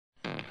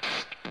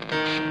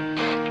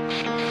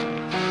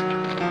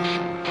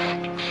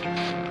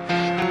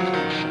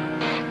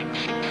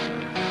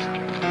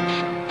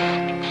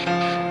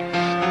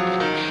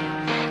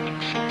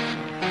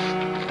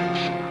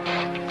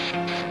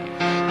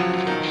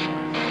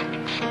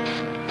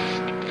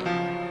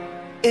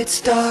It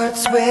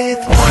starts with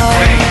one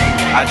thing,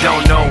 I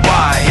don't know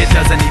why. It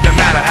doesn't even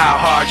matter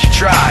how hard you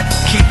try.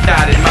 Keep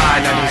that in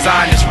mind. I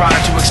designed this rhyme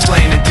to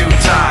explain in due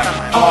time.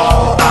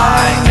 All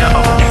I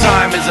know,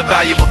 time is a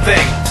valuable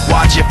thing.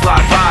 Watch it fly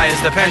by as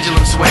the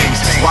pendulum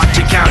swings. Watch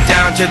it count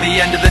down to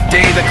the end of the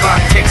day. The clock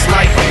takes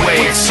life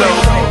away. It's so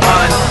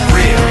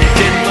unreal.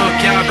 Didn't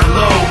look out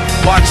below.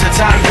 Watch the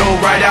time go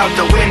right out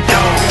the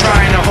window.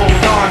 Trying to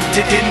hold on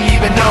to didn't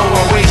even know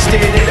I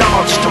wasted it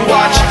all just to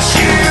watch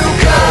you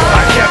go.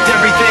 I kept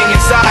everything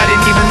inside,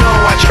 and even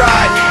though I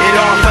tried, it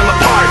all fell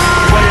apart.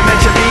 What it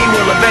meant to me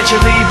will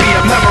eventually be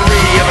a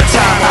memory of a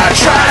time I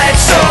tried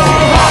so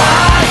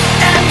hard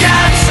and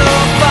got so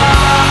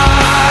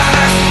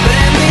far, but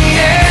in the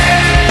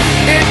end,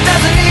 it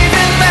doesn't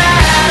even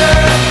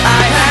matter.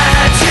 I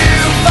had to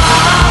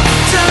fall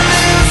to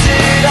lose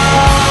it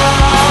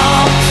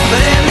all,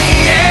 but in the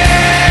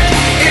end,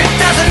 it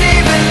doesn't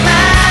even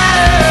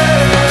matter.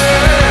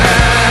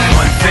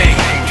 One thing,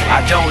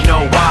 I don't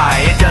know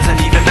why. It doesn't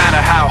even matter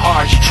how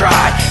hard you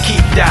try.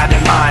 Keep that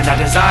in mind. I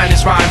designed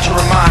this rhyme to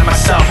remind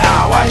myself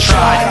how I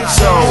tried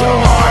so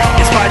hard.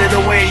 In spite of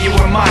the way you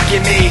were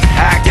mocking me,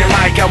 acting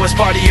like I was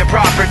part of your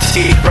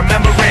property,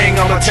 remembering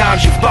all the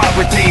times you fought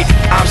with me,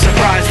 I'm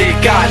surprised it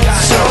got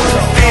so.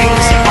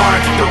 Things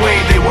aren't the way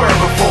they were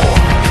before.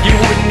 You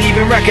wouldn't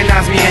even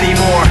recognize me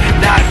anymore.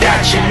 Not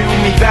that you knew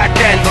me back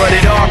then, but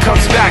it all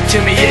comes back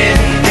to me in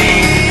the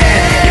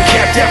end. You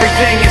kept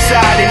everything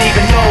inside, and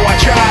even though I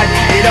tried,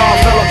 it all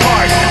fell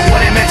apart.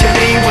 What it meant to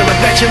me will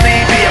eventually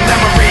be a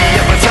memory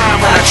of a time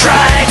when I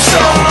tried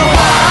so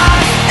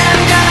hard and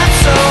got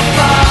so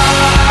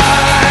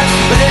far,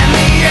 but in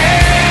the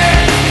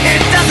end,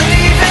 it doesn't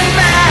even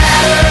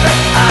matter.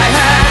 I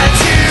had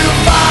to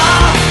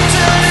fall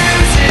to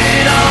lose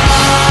it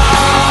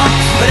all,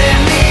 but in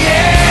the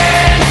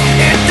end,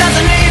 it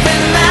doesn't even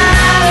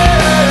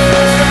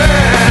matter.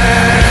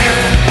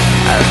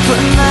 I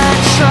put my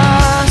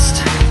trust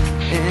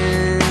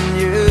in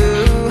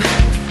you,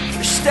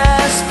 pushed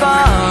as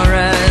far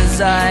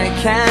as I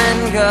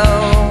can go.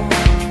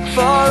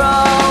 For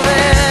all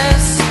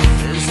this,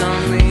 there's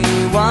only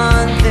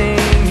one thing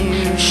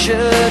you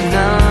should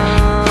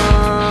know.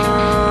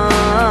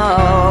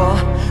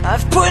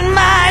 I've put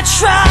my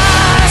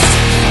trust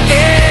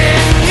in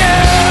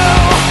you,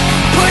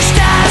 pushed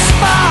as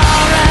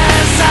far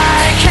as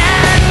I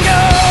can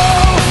go.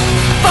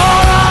 For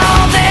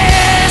all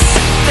this,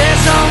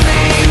 there's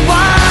only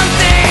one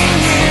thing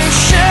you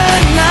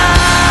should know.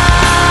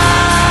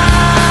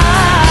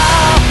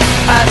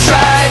 I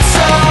tried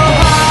so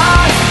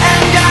hard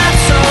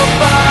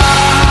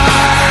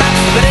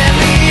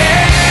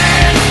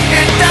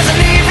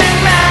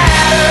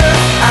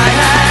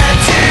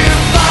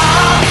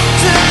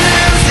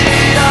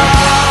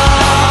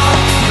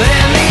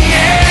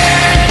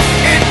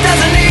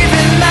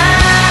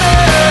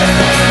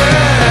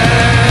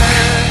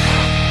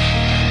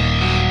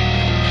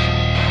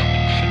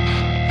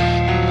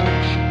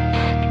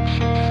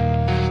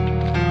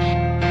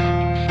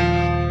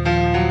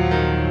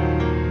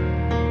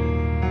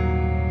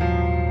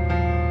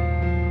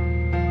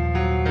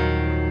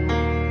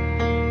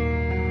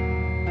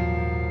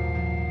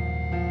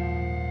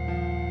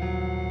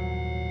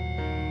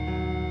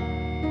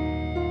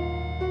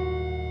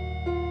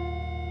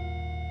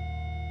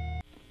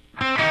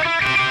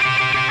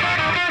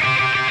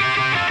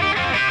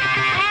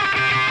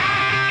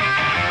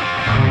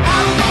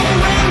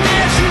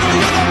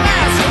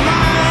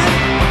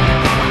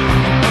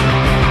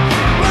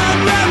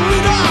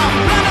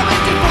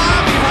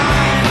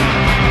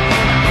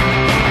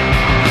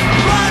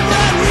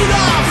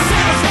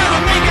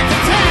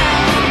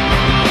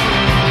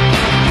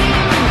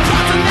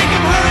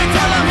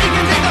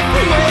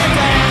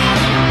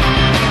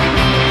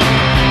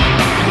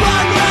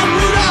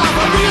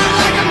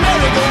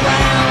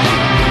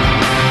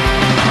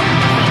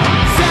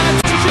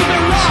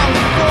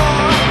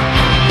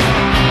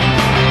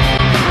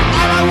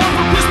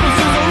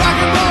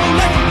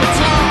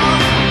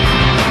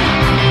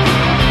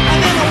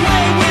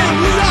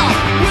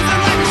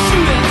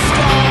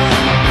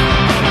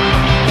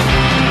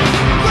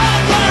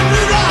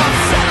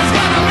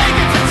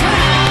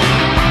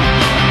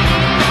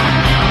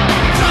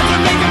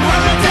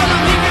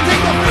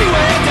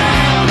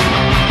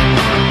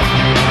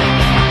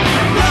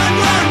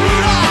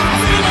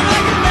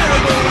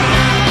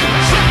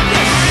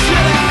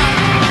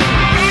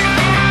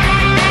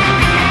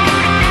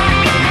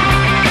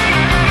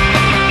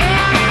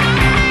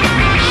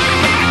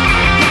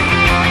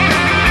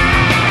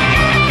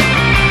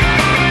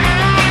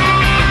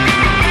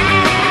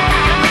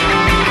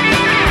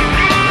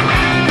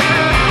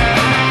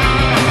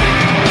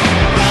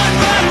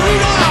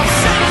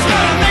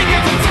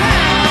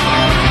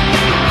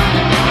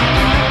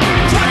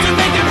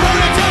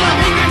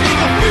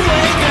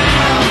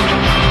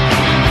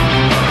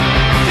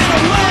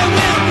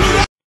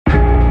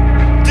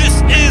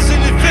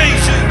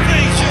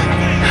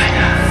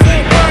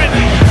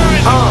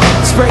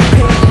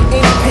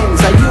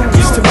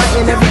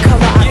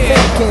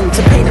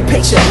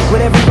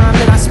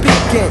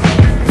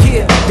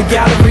The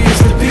gallery